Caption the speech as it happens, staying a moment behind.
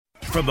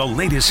from the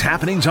latest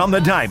happenings on the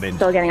diamond.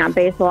 Still getting on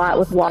base a lot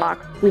with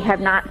walks. We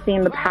have not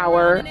seen the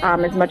power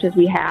as much as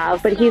we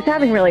have, but he's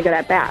having really good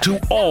at-bats. To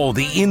all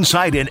the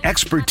insight and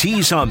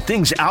expertise on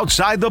things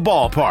outside the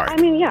ballpark. I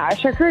mean, yeah, a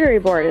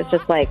charcuterie board is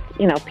just like,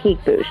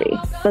 peak bougie.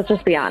 Let's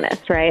just be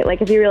honest, right?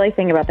 Like, if you really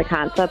think about the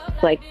concept,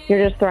 it's like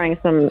you're just throwing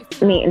some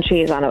meat and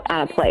cheese on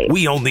a plate.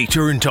 We only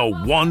turn to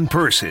one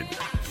person.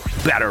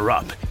 Batter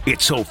up.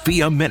 It's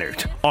Sophia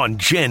Minnaert on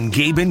Jen,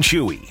 Gabe, and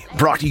Chewy.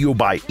 Brought to you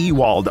by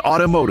Ewald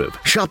Automotive.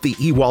 Shop the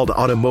Ewald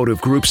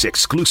Automotive Group's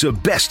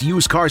exclusive best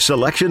used car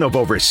selection of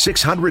over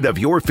 600 of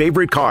your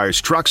favorite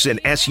cars, trucks,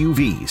 and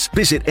SUVs.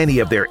 Visit any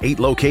of their 8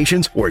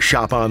 locations or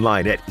shop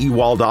online at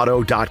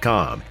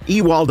ewaldauto.com.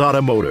 Ewald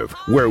Automotive,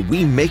 where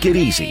we make it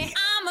easy.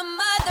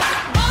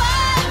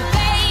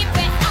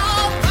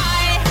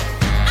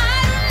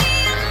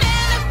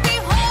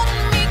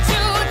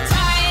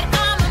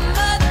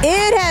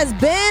 It has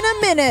been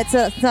a minute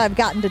since I've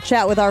gotten to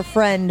chat with our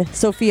friend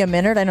Sophia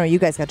Minnaert. I know you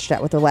guys got to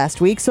chat with her last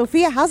week.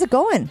 Sophia, how's it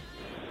going?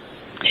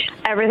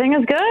 Everything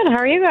is good. How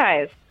are you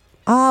guys?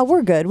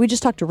 We're good. We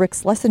just talked to Rick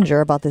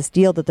Schlesinger about this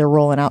deal that they're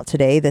rolling out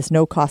today, this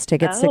no-cost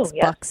ticket,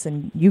 $6,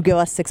 and you give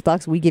us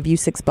 $6, we give you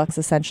 $6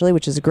 essentially,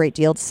 which is a great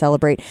deal to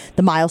celebrate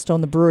the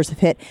milestone the Brewers have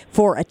hit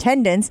for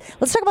attendance.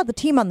 Let's talk about the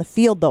team on the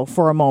field, though,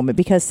 for a moment,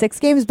 because 6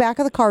 games back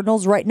of the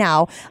Cardinals right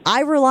now.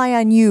 I rely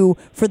on you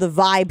for the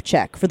vibe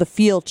check, for the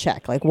feel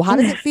check. Like, well, how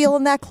does it feel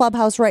in that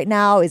clubhouse right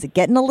now? Is it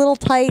getting a little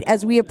tight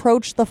as we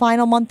approach the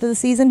final month of the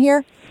season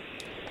here?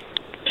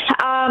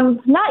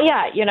 Not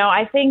yet.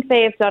 I think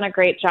they've done a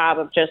great job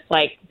of just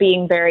like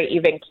being very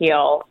even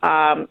keel. It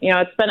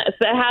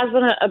has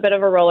been a bit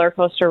of a roller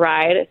coaster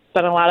ride. It's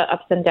been a lot of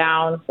ups and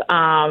downs.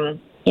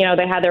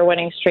 They had their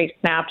winning streak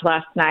snapped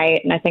last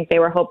night, and I think they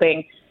were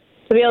hoping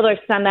to be able to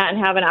extend that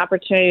and have an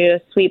opportunity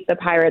to sweep the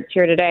Pirates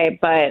here today.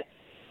 But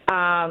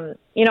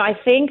I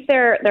think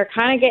they're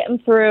kind of getting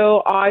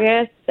through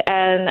August,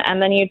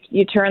 and then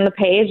you turn the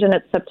page and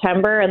it's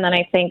September, and then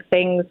I think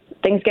things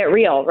get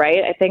real,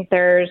 right? I think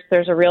there's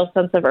a real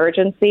sense of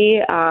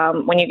urgency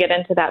when you get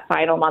into that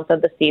final month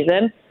of the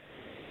season.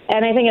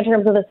 And I think in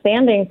terms of the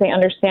standings, they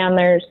understand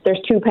there's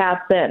 2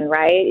 paths in,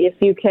 right? If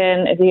you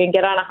can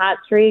get on a hot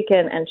streak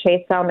and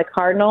chase down the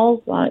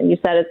Cardinals, you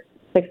said it's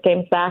 6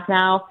 games back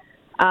now.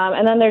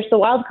 And then there's the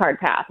wild card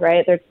path,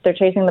 right? They're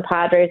chasing the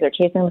Padres, they're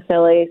chasing the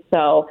Phillies.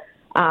 So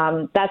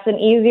that's an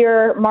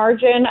easier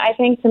margin, I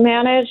think, to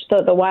manage,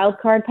 the wild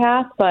card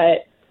path.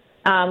 But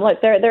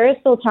look, there is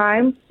still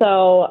time.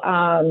 So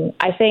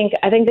I think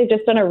they've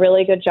just done a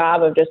really good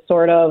job of just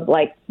sort of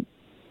like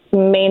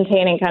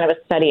maintaining kind of a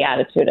steady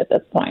attitude at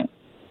this point.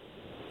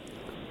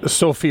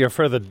 Sophia,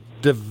 for the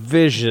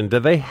division, do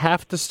they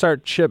have to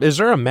start chip? Is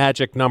there a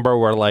magic number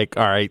where, like,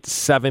 all right,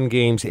 7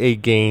 games,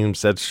 8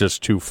 games, that's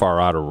just too far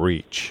out of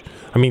reach?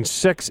 I mean,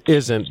 6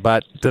 isn't,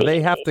 but do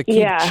they have to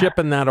keep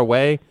chipping that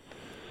away?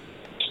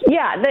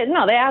 Yeah,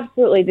 they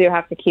absolutely do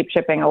have to keep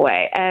chipping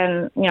away.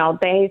 And,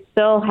 they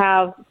still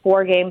have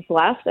 4 games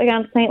left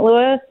against St.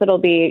 Louis. It'll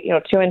be,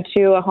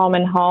 2-2, a home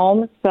and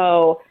home.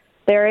 So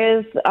there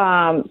is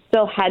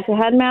still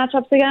head-to-head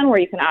matchups again where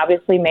you can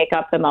obviously make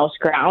up the most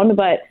ground.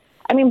 But,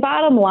 I mean,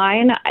 bottom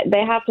line,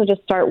 they have to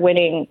just start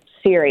winning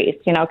series,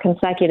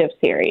 consecutive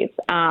series.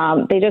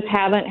 They just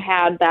haven't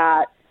had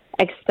that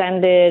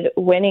extended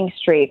winning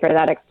streak or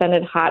that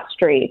extended hot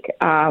streak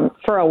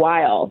for a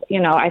while,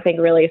 I think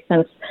really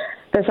since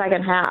the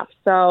second half.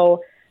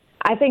 So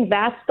I think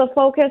that's the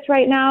focus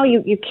right now.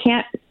 You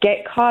can't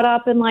get caught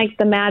up in like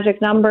the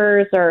magic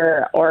numbers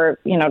or I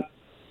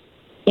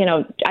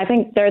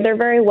think they're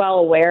very well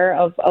aware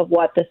of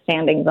what the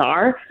standings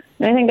are.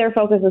 And I think their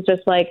focus is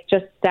just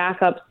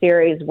stack up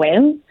series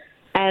wins.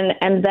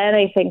 And then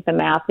I think the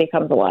math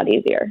becomes a lot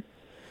easier.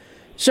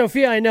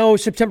 Sophia, I know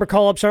September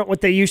call-ups aren't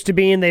what they used to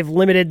be, and they've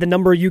limited the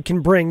number you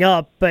can bring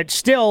up, but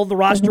still, the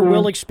roster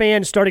will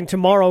expand starting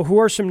tomorrow. Who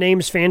are some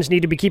names fans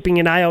need to be keeping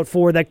an eye out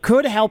for that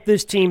could help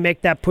this team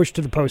make that push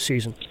to the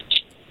postseason?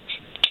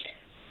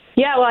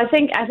 Yeah, well, I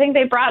think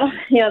they brought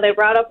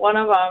up one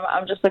of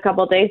them just a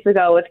couple of days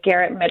ago with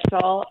Garrett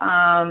Mitchell.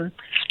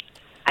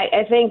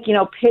 I think,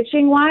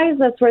 pitching-wise,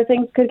 that's where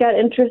things could get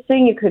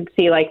interesting. You could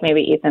see,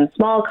 maybe Ethan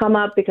Small come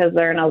up because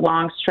they're in a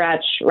long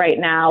stretch right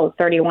now,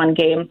 31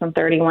 games in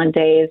 31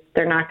 days.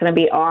 They're not going to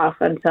be off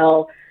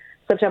until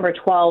September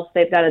 12th.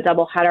 They've got a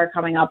doubleheader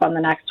coming up on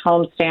the next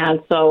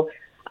homestand. So,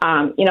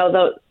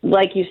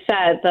 like you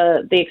said,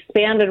 the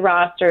expanded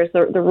rosters,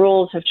 the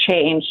rules have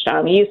changed.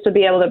 You used to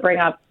be able to bring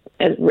up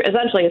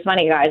essentially as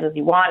many guys as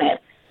you wanted.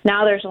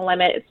 Now there's a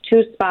limit. It's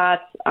 2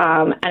 spots,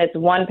 and it's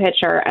 1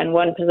 pitcher and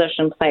 1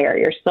 position player.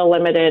 You're still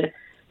limited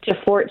to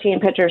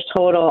 14 pitchers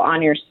total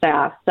on your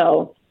staff.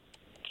 So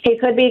it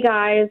could be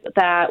guys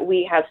that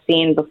we have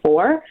seen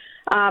before.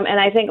 And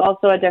I think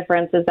also a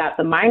difference is that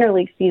the minor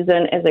league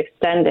season is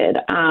extended.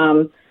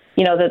 The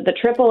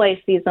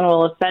AAA season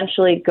will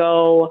essentially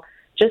go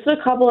just a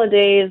couple of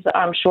days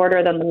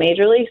shorter than the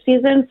major league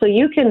season. So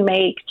you can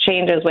make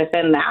changes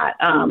within that,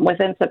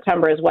 within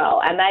September as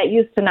well. And that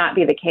used to not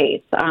be the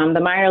case. The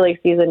minor league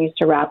season used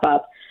to wrap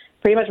up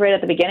pretty much right at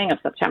the beginning of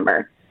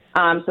September.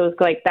 So it's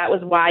like that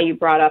was why you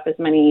brought up as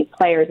many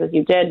players as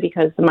you did,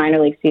 because the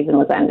minor league season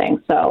was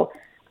ending. So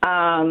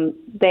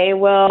they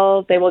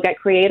will get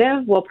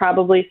creative. We'll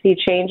probably see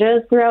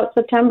changes throughout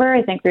September.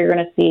 I think we're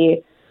going to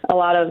see a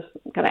lot of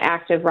kind of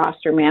active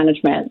roster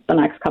management the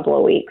next couple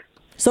of weeks.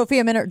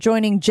 Sophia Minnaert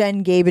joining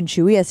Jen, Gabe, and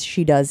Chewy as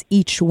she does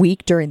each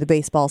week during the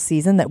baseball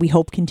season that we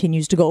hope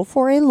continues to go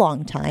for a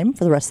long time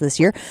for the rest of this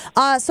year.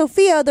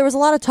 Sophia, there was a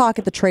lot of talk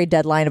at the trade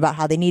deadline about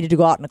how they needed to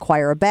go out and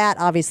acquire a bat.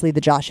 Obviously,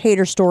 the Josh Hader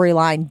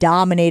storyline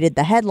dominated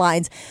the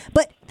headlines.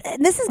 But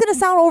this is going to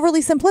sound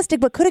overly simplistic,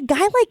 but could a guy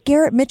like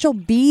Garrett Mitchell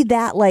be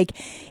that like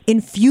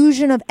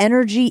infusion of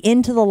energy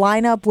into the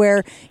lineup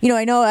where,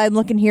 I know I'm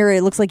looking here,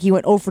 it looks like he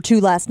went 0 for 2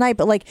 last night,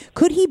 but like,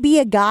 could he be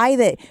a guy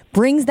that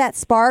brings that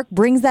spark,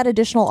 brings that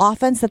additional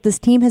offense that this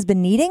team has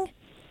been needing?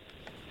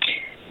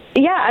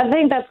 Yeah, I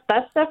think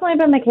that's definitely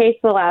been the case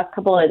the last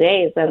couple of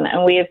days.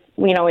 And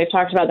we've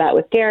talked about that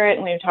with Garrett,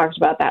 and we've talked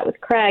about that with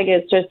Craig.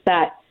 It's just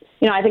that,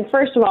 I think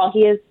first of all,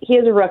 he is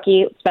a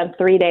rookie, spent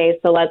 3 days,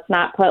 so let's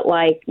not put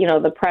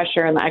the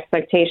pressure and the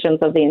expectations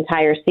of the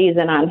entire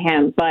season on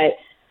him. But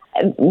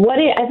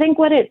I think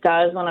what it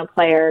does when a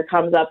player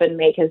comes up and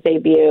make his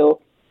debut,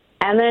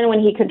 and then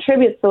when he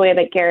contributes the way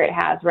that Garrett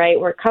has, right?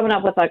 We're coming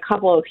up with a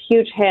couple of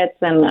huge hits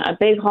and a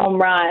big home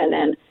run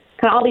and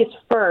kind of all these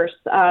firsts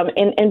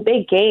in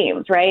big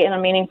games, right? In a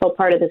meaningful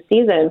part of the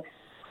season.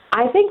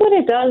 I think what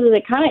it does is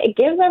it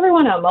gives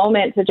everyone a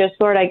moment to just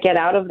sort of get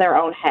out of their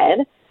own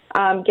head.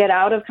 Get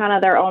out of kind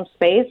of their own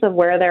space of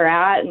where they're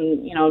at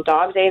and,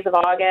 dog days of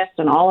August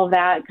and all of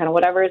that, kind of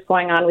whatever is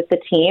going on with the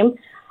team.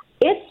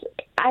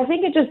 I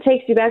think it just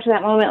takes you back to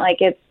that moment. Like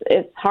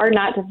it's hard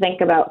not to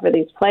think about for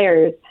these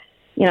players,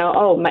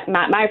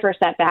 my first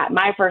at bat,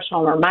 my first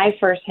homer, my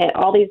first hit,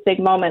 all these big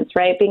moments,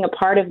 right? Being a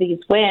part of these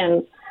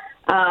wins.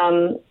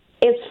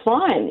 It's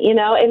fun,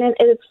 and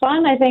it's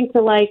fun, I think,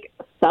 to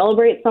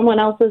celebrate someone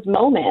else's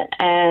moment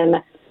and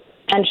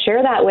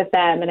share that with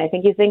them. And I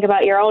think you think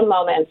about your own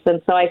moments.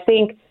 And so I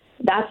think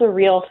that's a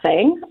real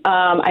thing.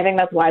 I think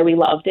that's why we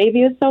love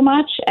debuts so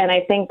much. And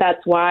I think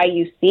that's why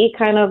you see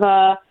kind of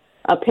a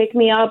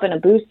pick-me-up and a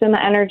boost in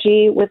the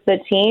energy with the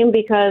team,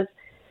 because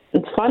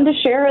it's fun to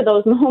share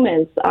those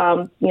moments.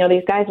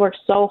 These guys work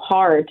so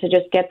hard to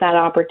just get that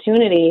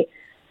opportunity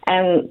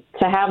and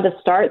to have the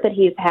start that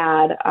he's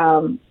had.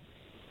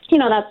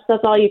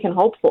 That's all you can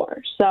hope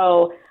for.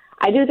 So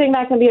I do think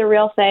that can be a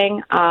real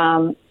thing.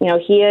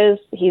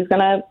 He's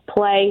going to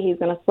play. He's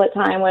going to split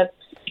time with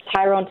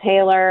Tyrone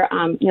Taylor.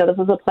 This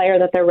is a player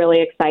that they're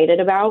really excited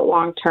about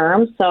long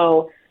term.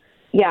 So,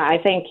 yeah, I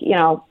think,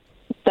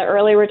 the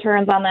early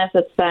returns on this,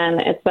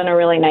 it's been a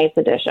really nice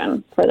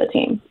addition for the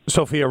team.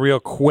 Sophia, real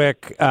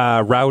quick,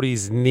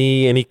 Rowdy's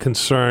knee, any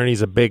concern?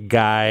 He's a big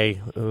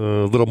guy, a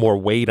little more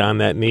weight on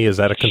that knee. Is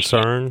that a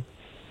concern?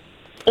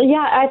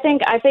 Yeah, I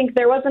think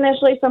there was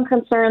initially some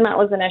concern. That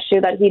was an issue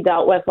that he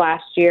dealt with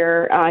last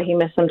year. He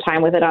missed some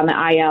time with it on the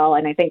IL,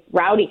 and I think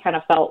Rowdy kind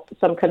of felt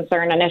some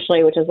concern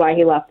initially, which is why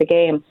he left the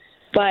game.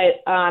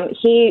 But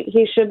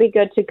he should be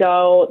good to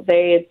go.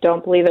 They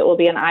don't believe it will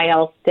be an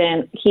IL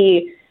stint.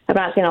 I've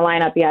not seen a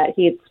lineup yet.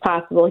 It's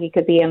possible he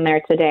could be in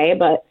there today,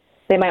 but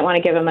they might want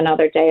to give him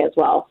another day as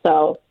well.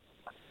 So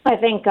I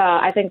think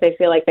they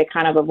feel like they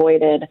kind of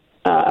avoided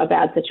a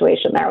bad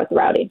situation there with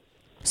Rowdy.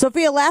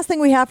 Sophia, last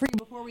thing we have for you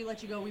before we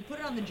let you go, we put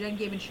it on the Jen,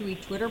 Gabe, and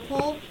Chewy Twitter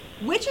poll.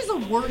 Which is a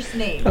worse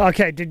name?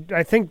 Okay,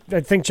 I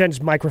think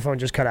Jen's microphone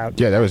just cut out.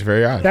 Yeah, that was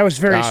very odd. That was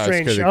very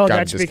strange.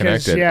 That's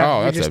because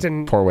that's just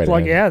a poor way to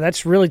plug. Yeah,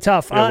 that's really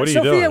tough.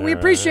 Sophia, we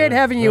appreciate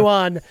having you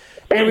on,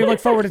 and we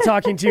look forward to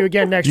talking to you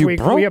again next week.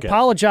 We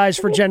apologize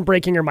for Jen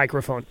breaking your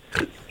microphone.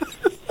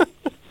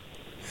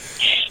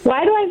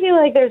 Why do I feel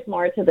like there's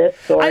more to this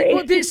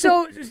story?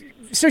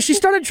 So she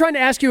started trying to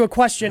ask you a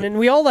question, and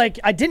we all I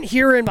didn't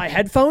hear her in my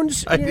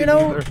headphones,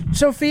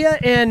 Sophia,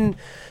 and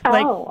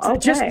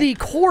just the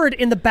cord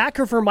in the back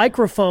of her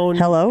microphone.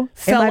 Hello,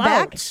 fell am I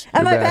out. Back?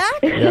 Am I back?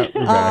 Yeah,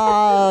 you're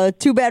back.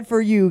 Too bad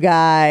for you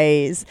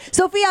guys.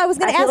 Sophia, I was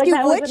going to ask you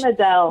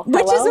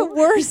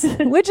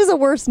which is a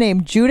worse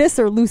name, Judas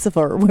or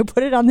Lucifer? We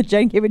put it on the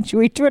Jen, Gabe, and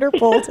Chewy Twitter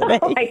poll today.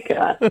 Oh my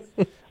god!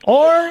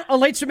 Or a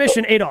late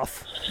submission,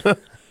 Adolf.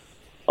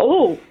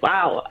 Oh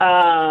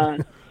wow.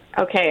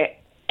 Okay.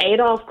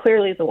 Adolf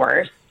clearly is the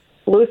worst.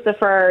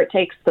 Lucifer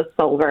takes the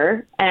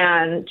silver,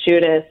 and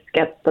Judas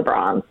gets the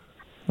bronze.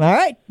 All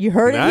right, you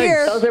heard it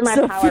here. Those are my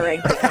power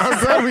rankings.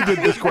 I'm glad we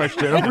did this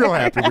question. I'm real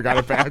happy we got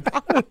it back.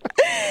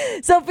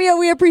 Sophia,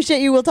 we appreciate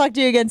you. We'll talk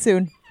to you again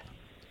soon.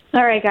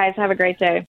 All right, guys. Have a great day.